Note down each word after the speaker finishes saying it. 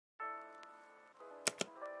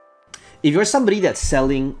If you're somebody that's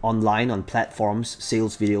selling online on platforms,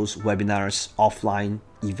 sales videos, webinars, offline,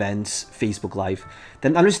 events, Facebook Live,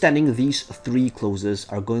 then understanding these three closes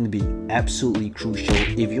are going to be absolutely crucial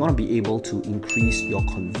if you want to be able to increase your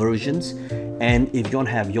conversions and if you want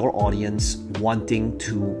to have your audience wanting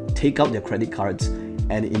to take out their credit cards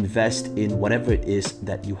and invest in whatever it is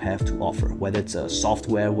that you have to offer, whether it's a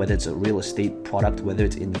software, whether it's a real estate product, whether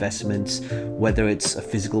it's investments, whether it's a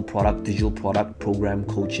physical product, digital product, program,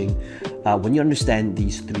 coaching, when you understand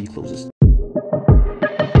these three closes.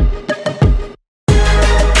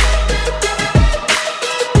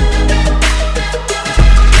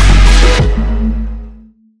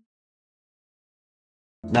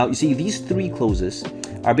 Now, you see, these three closes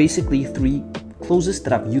are basically three closes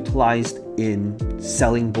that I've utilized in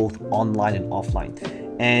selling both online and offline.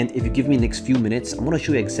 And if you give me the next few minutes, I'm going to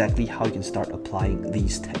show you exactly how you can start applying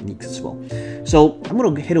these techniques as well. So I'm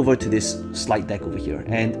going to head over to this slide deck over here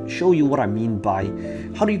and show you what I mean by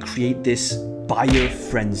how do you create this buyer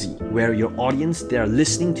frenzy where your audience, they are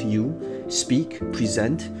listening to you speak,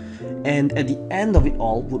 present, and at the end of it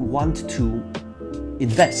all would want to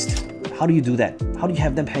invest. How do you do that? How do you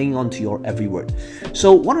have them hanging on to your every word?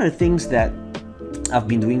 So one of the things that I've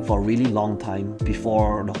been doing for a really long time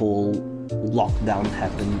before the whole lockdown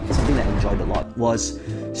happened, something that I enjoyed a lot, was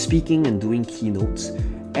speaking and doing keynotes.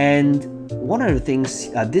 And one of the things,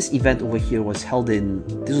 this event over here was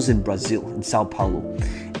this was in Brazil, in Sao Paulo.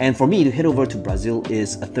 And for me to head over to Brazil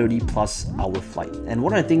is a 30+ hour flight. And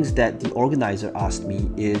one of the things that the organizer asked me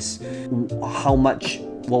is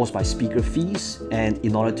what was my speaker fees, and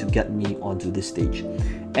in order to get me onto this stage.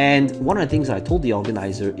 And one of the things that I told the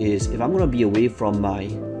organizer is if I'm going to be away from my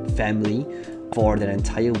family for that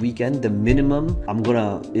entire weekend, the minimum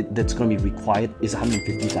that's going to be required is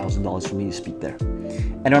 $150,000 for me to speak there.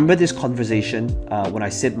 And I remember this conversation when I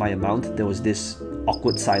said my amount, there was this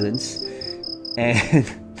awkward silence, and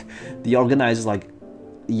the organizer's like,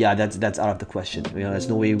 yeah, that's out of the question. You know, there's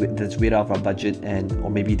no way, that's way out of our budget, or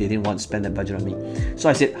maybe they didn't want to spend that budget on me. So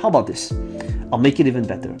I said, how about this? I'll make it even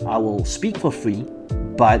better. I will speak for free,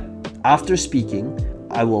 but after speaking,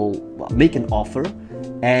 I will make an offer,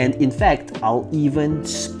 and in fact, I'll even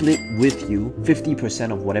split with you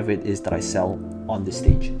 50% of whatever it is that I sell on the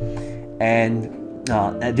stage. And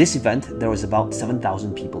at this event, there was about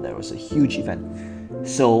 7,000 people there. It was a huge event.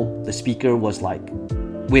 So the speaker was like,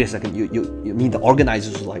 wait a second, you mean the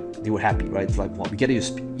organizers were like, they were happy, right? It's like, well, we get you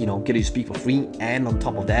to get you to speak for free, and on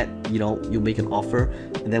top of that, you make an offer,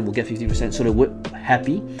 and then we'll get 50%. So they were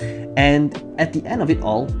happy. And at the end of it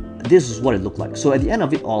all, this is what it looked like. So at the end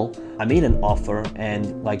of it all, I made an offer,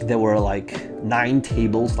 and like there were like 9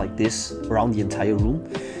 tables like this around the entire room,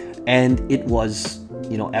 and it was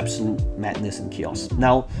absolute madness and chaos.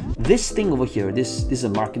 Now, this thing over here, this is a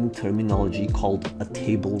marketing terminology called a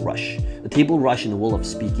table rush. A table rush in the world of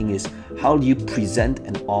speaking is how do you present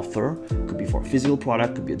an offer. Could be for a physical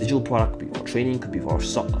product, could be a digital product, could be for training, could be for a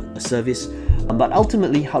service. But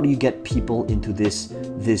ultimately, how do you get people into this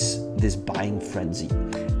buying frenzy?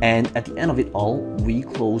 And at the end of it all, we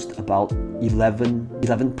closed about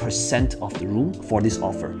 11% of the room for this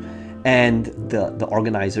offer. And the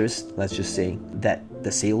organizers, let's just say that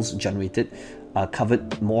the sales generated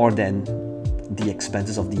covered more than the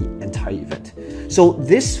expenses of the entire event. So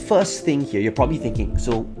this first thing here, you're probably thinking,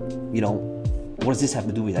 so what does this have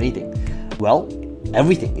to do with anything? Well,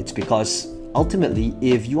 everything. It's because ultimately,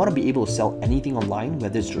 if you want to be able to sell anything online,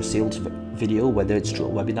 whether it's through a sales video, whether it's through a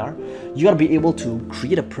webinar, you got to be able to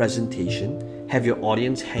create a presentation, have your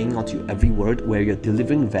audience hanging on to your every word, where you're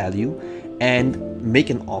delivering value, and make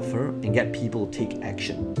an offer and get people to take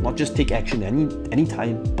action. Not just take action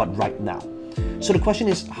anytime, but right now. So the question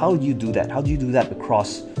is, how do you do that? How do you do that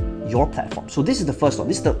across your platform? So this is the first one.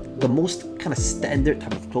 This is the most kind of standard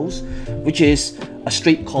type of close, which is a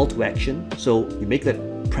straight call to action. So you make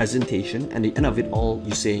that presentation, and at the end of it all,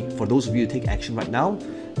 you say, for those of you who take action right now,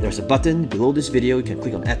 there's a button below this video. You can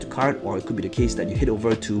click on add to cart, or it could be the case that you head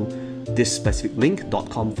over to this specific link,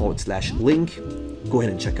 .com/link. Go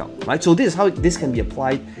ahead and check out, right? So this is how this can be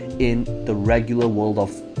applied in the regular world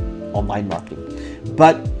of online marketing.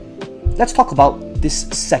 But let's talk about this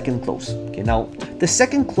second close. Okay, now the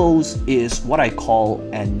second close is what I call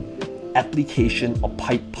an application or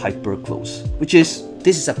Pied Piper close, which is,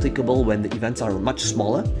 this is applicable when the events are much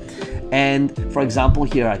smaller. And for example,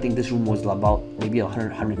 here, I think this room was about maybe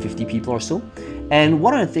 100, 150 people or so. And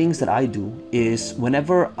one of the things that I do is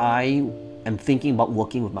whenever I am thinking about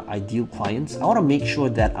working with my ideal clients, I want to make sure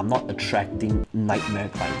that I'm not attracting nightmare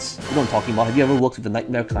clients. You know what I'm talking about? Have you ever worked with a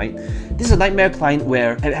nightmare client? This is a nightmare client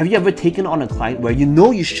where, have you ever taken on a client where you know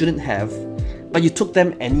you shouldn't have, but you took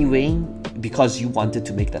them anyway, because you wanted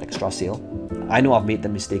to make that extra sale. I know I've made that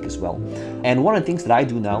mistake as well. And one of the things that I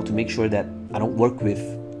do now to make sure that I don't work with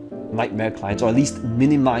nightmare clients, or at least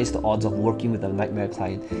minimize the odds of working with a nightmare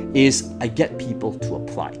client, is I get people to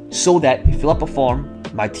apply so that we fill up a form.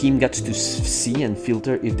 My team gets to see and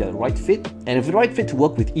filter if they're the right fit, and if they're the right fit to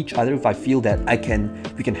work with each other, if I feel that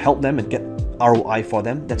we can help them and get ROI for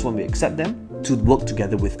them, that's when we accept them to work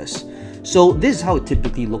together with us. So this is how it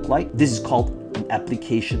typically look like. This is called an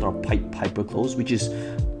application or piper close, which is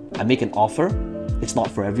I make an offer. It's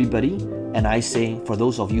not for everybody, and I say, for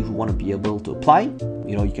those of you who want to be able to apply,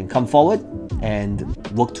 you can come forward and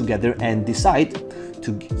work together and decide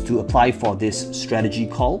to apply for this strategy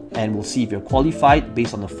call, and we'll see if you're qualified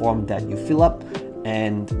based on the form that you fill up,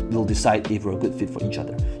 and we'll decide if we're a good fit for each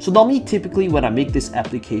other. So normally, typically when I make this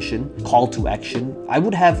application call to action, I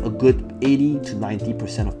would have a good 80 to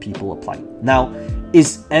 90% of people apply. Now,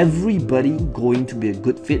 is everybody going to be a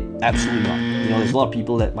good fit? Absolutely not. There's a lot of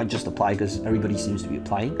people that might just apply because everybody seems to be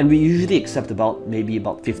applying, and we usually accept maybe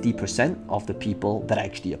about 50% of the people that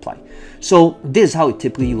actually apply. So this is how it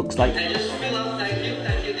typically looks like.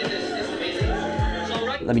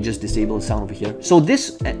 Let me just disable the sound over here. So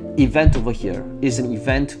this event over here is an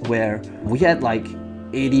event where we had like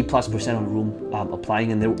 80+% of the room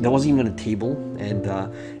applying, and there wasn't even a table,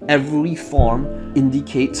 and every form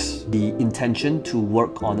indicates the intention to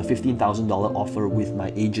work on a $15,000 offer with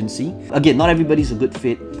my agency. Again, not everybody's a good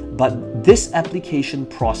fit, but this application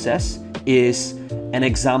process is an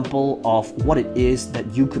example of what it is that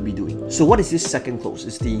you could be doing. So what is this second close?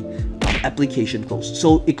 It's the application close.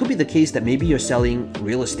 So it could be the case that maybe you're selling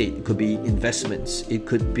real estate. It could be investments. It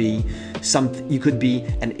could be something. It could be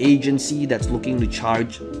an agency that's looking to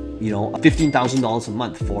charge, $15,000 a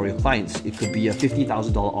month for your clients. It could be a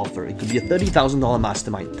 $50,000 offer. It could be a $30,000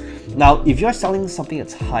 mastermind. Now, if you're selling something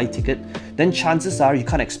that's high ticket, then chances are you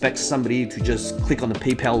can't expect somebody to just click on the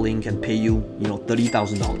PayPal link and pay you,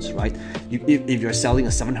 $30,000, right? If you're selling a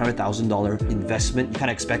 $700,000 investment, you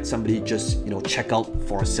can't expect somebody to just, check out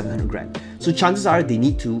for 700 grand. So chances are they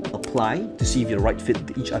need to apply to see if you're the right fit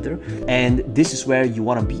with each other. And this is where you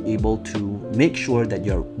want to be able to make sure that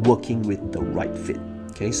you're working with the right fit.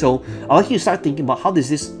 Okay, so I'd like you to start thinking about how does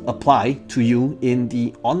this apply to you in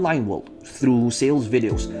the online world through sales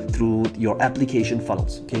videos, through your application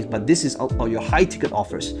funnels. Okay, but this is your high ticket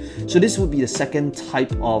offers. So this would be the second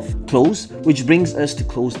type of close, which brings us to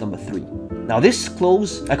close number 3. Now this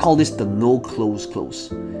close, I call this the no close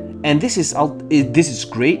close. And this is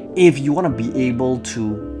great if you want to be able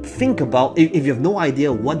to think about, if you have no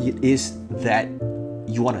idea what it is that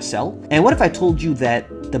you want to sell. And what if I told you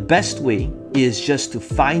that the best way is just to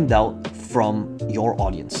find out from your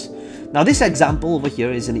audience? Now this example over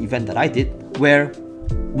here is an event that I did where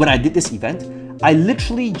when I did this event, I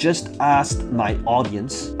literally just asked my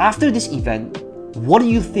audience, after this event, what do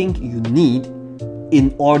you think you need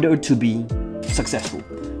in order to be successful?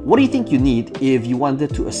 What do you think you need if you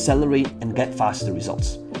wanted to accelerate and get faster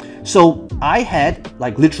results? So I had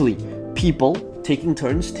literally people taking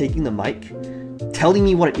turns, taking the mic, telling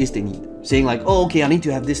me what it is they need, saying like, oh, okay, I need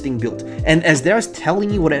to have this thing built. And as they're telling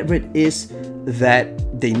me whatever it is that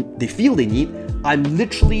they feel they need, I'm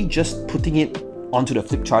literally just putting it onto the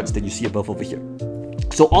flip charts that you see above over here.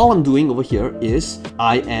 So all I'm doing over here is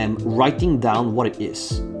I am writing down what it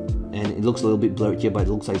is. And it looks a little bit blurred here, but it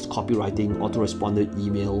looks like it's copywriting, autoresponder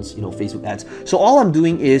emails, Facebook ads. So all I'm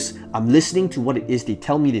doing is I'm listening to what it is they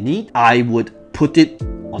tell me they need. I would put it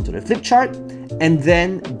onto the flip chart, and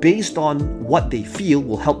then based on what they feel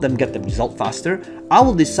will help them get the result faster, I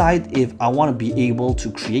will decide if I want to be able to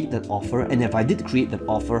create that offer, and if I did create that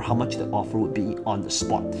offer, how much that offer would be on the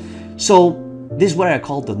spot. So this is what I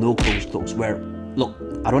call the no close close, where look,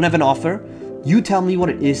 I don't have an offer, you tell me what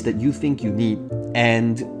it is that you think you need,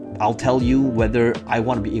 and I'll tell you whether I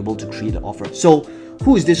want to be able to create an offer. So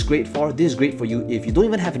who is this great for? This is great for you if you don't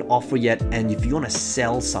even have an offer yet, and if you want to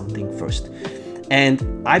sell something first.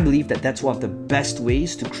 And I believe that that's one of the best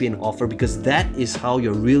ways to create an offer, because that is how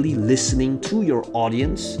you're really listening to your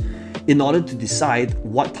audience in order to decide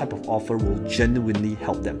what type of offer will genuinely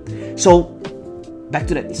help them. So back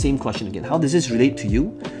to that same question again. How does this relate to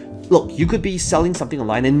you? Look, you could be selling something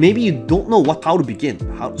online and maybe you don't know how to begin.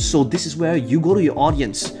 So this is where you go to your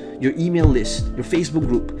audience, your email list, your Facebook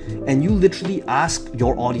group, and you literally ask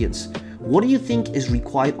your audience, what do you think is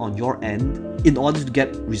required on your end in order to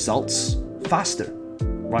get results faster,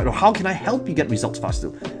 right? Or how can I help you get results faster?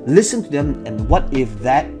 Listen to them, and what if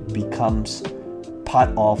that becomes part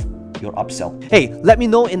of your upsell? Hey, let me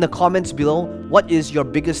know in the comments below what is your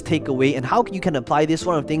biggest takeaway and how you can apply this.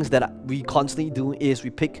 One of the things that we constantly do is we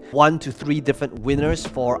pick 1 to 3 different winners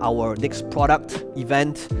for our next product,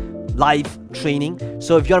 event, live training.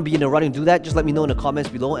 So if you want to be in the running to do that, just let me know in the comments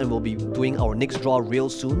below, and we'll be doing our next draw real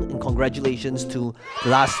soon. And congratulations to the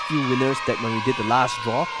last few winners that when we did the last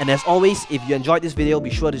draw. And as always, if you enjoyed this video, be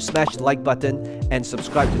sure to smash the like button and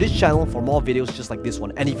subscribe to this channel for more videos just like this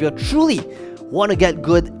one. And if you truly want to get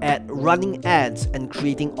good at running ads and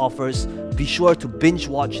creating offers, be sure to binge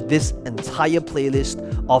watch this entire playlist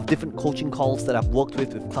of different coaching calls that I've worked with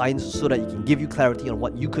clients so that it can give you clarity on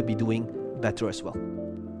what you could be doing better as well.